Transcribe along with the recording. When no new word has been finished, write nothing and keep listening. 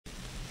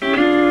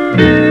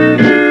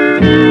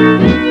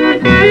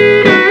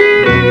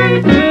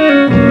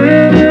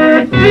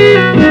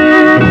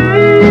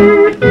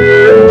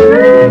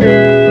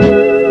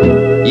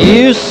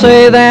You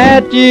say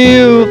that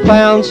you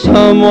found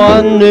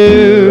someone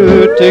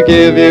new to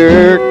give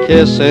your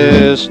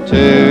kisses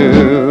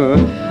to.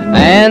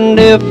 And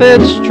if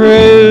it's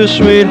true,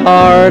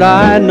 sweetheart,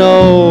 I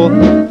know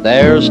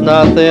there's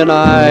nothing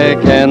I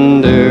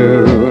can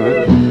do.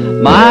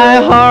 My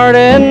heart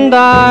and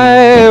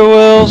I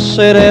will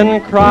sit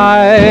and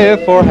cry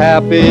for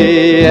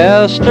happy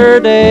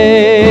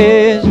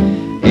yesterdays.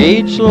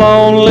 Each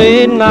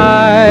lonely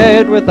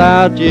night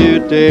without you,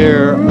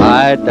 dear,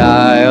 I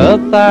die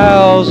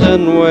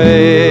 1,000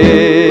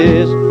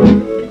 ways.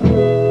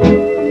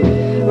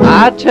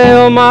 I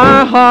tell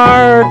my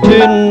heart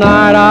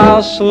tonight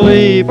I'll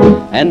sleep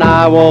and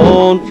I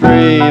won't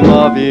dream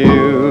of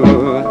you.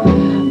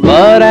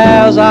 But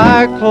as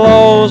I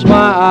close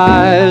my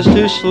eyes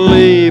to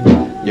sleep,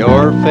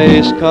 your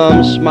face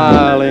comes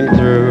smiling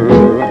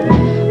through.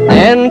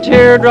 And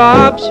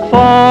teardrops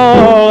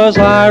fall as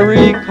I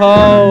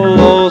recall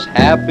those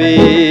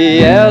happy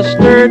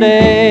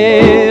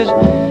yesterdays.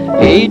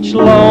 Each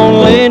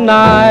lonely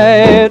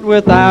night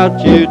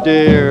without you,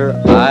 dear,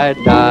 I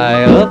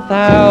die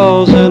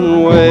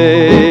 1,000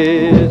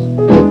 ways.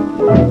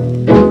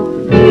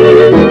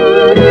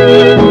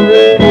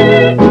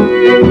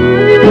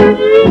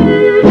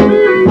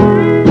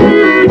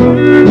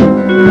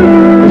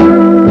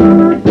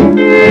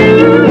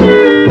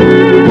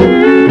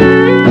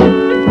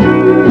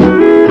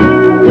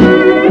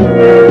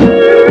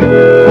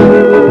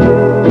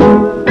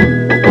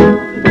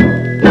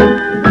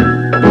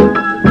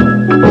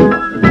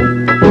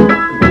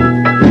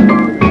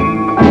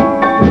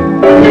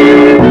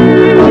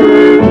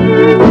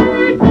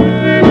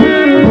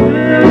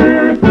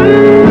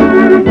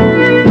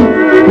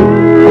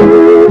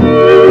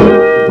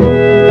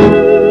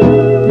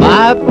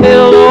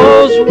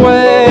 Pillow's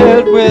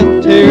wet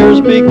with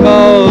tears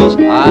because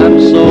I'm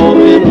so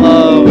in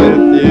love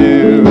with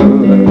you,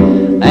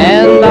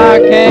 and I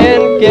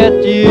can't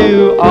get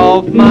you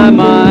off my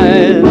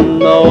mind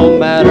no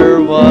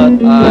matter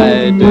what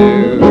I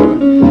do.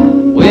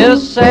 With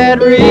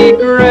sad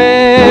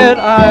regret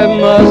I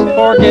must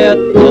forget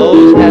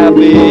those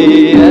happy